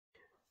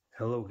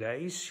Hello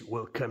guys,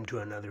 welcome to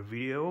another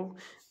video.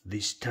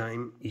 This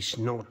time is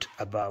not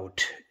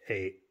about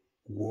a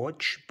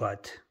watch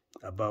but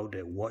about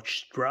a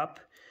watch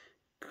strap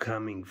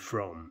coming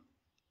from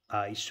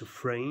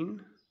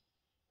Isofrane,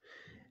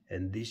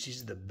 and this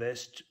is the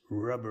best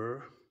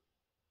rubber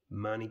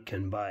money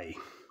can buy.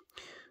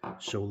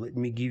 So let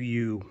me give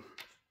you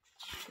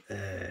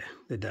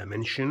the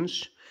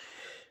dimensions.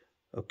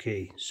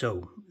 Okay,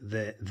 so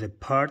the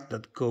part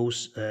that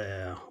goes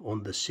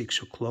on the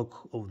 6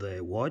 o'clock of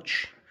the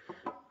watch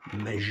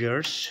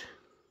measures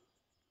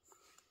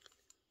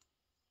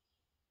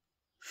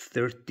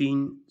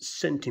 13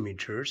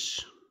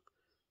 centimeters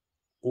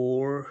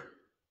or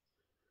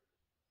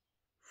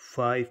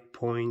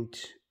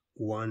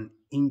 5.1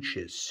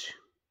 inches.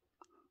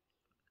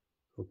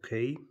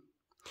 Okay,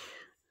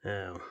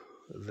 now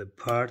the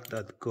part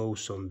that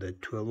goes on the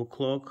 12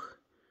 o'clock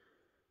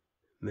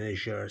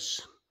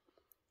measures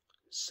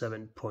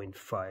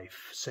 7.5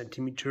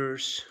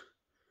 centimeters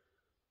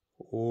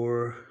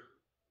or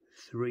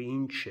 3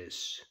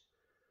 inches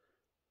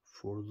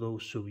for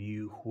those of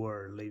you who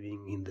are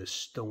living in the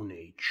Stone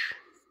Age.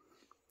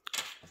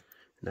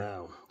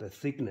 Now the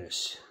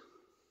thickness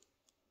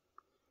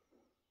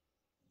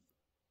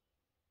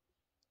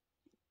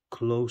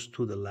close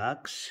to the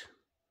lax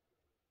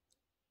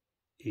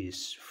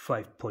is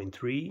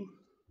 5.3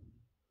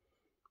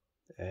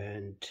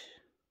 and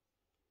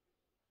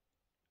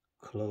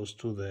close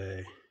to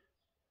the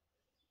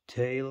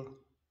tail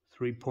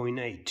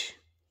 3.8.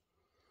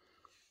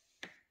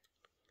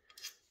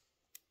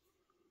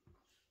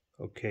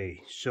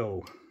 Okay,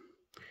 so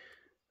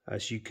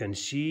as you can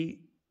see,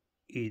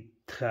 it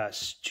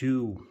has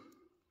two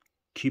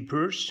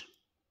keepers.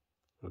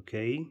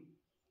 Okay,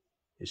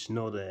 it's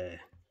not a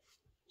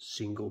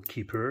single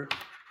keeper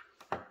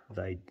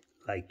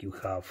like you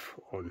have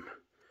on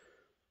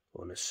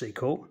a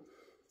Seiko.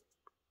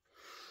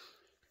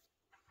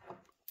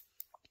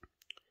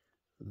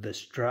 The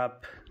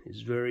strap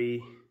is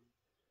very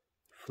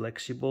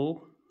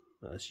flexible,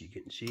 as you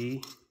can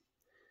see,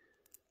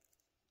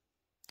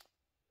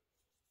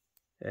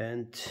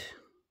 and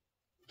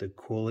the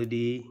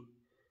quality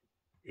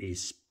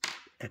is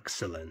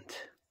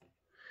excellent.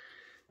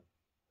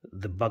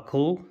 The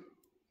buckle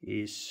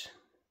is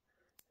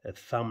a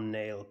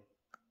thumbnail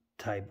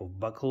type of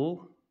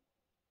buckle,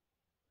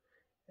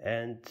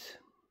 and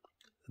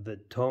the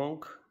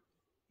tongue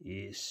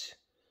is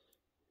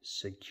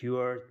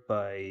secured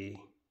by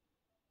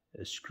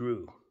a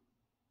screw.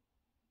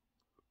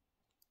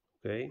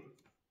 Okay,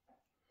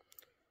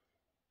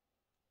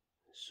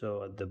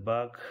 so at the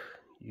back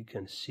you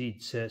can see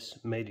it says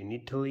made in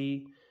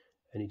Italy,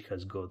 and it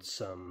has got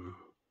some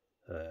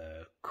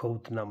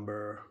code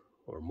number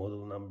or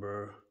model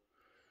number,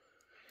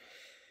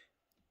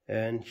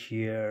 and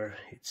here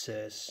it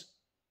says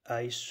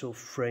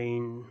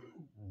Isofrane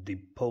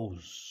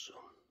depose.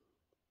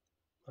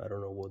 I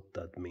don't know what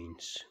that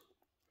means.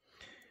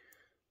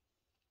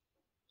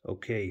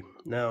 Okay,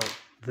 now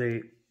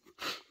the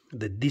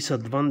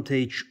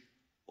disadvantage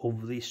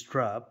of this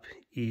strap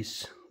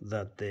is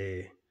that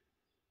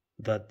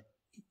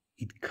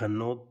it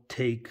cannot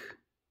take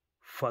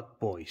fat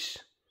boys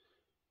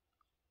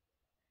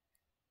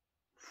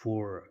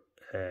for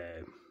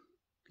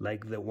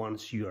like the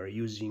ones you are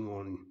using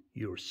on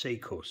your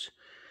Seikos.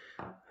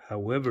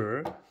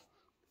 However,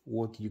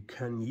 what you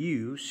can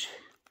use,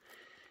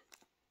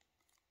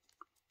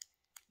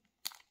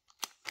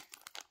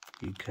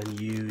 you can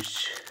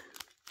use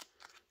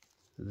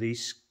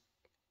this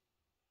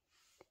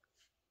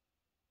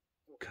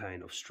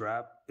kind of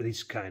strap,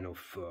 this kind of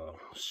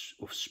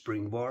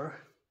spring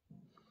bar,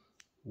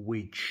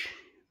 which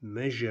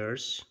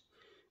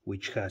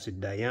has a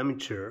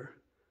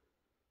diameter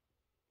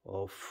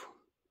of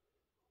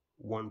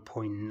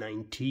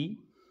 1.90.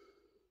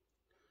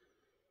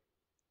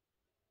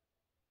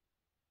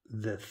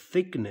 The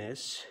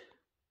thickness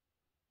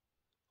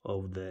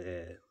of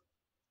the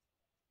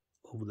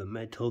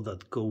metal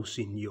that goes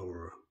in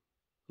your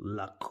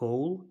lock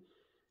hole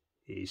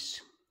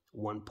is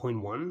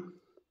 1.1,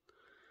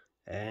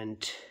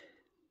 and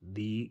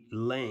the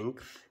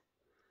length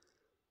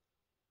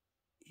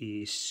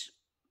is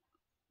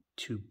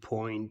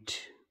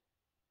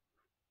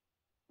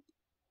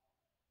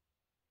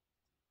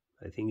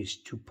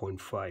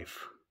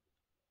 2.5,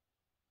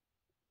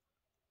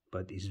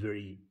 but it's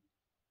very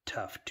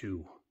tough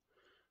to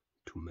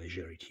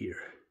measure it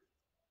here.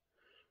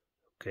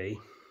 Okay,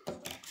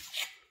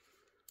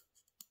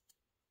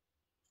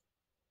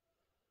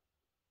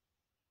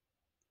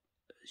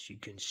 as you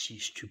can see,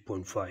 it's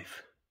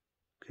 2.5.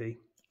 Okay,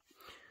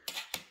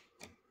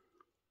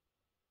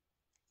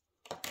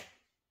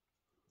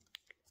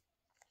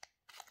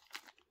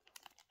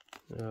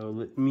 now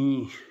let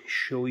me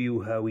show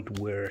you how it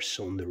wears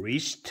on the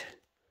wrist.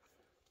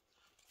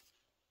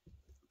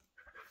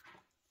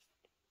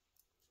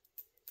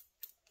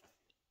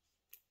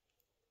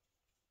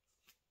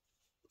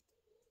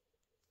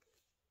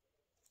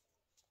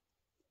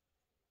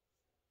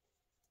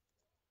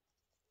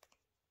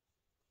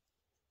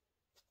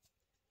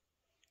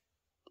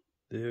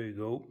 There you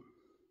go.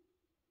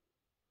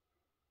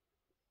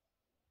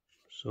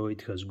 So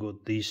it has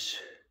got these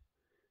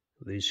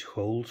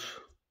holes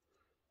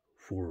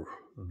for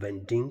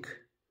venting.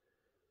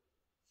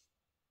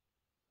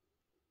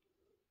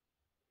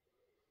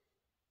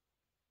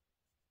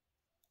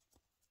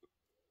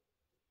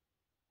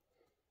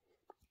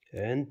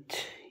 And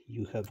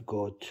you have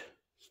got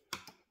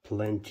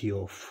plenty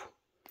of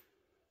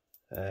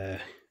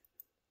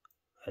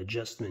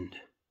adjustment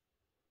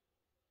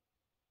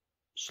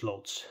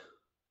slots,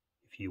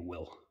 if you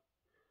will.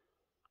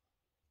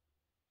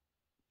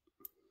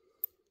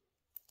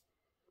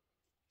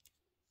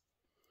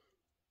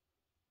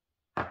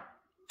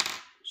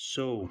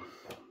 So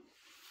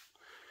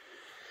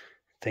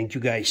thank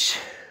you guys.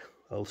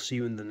 I'll see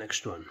you in the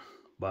next one.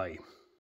 Bye.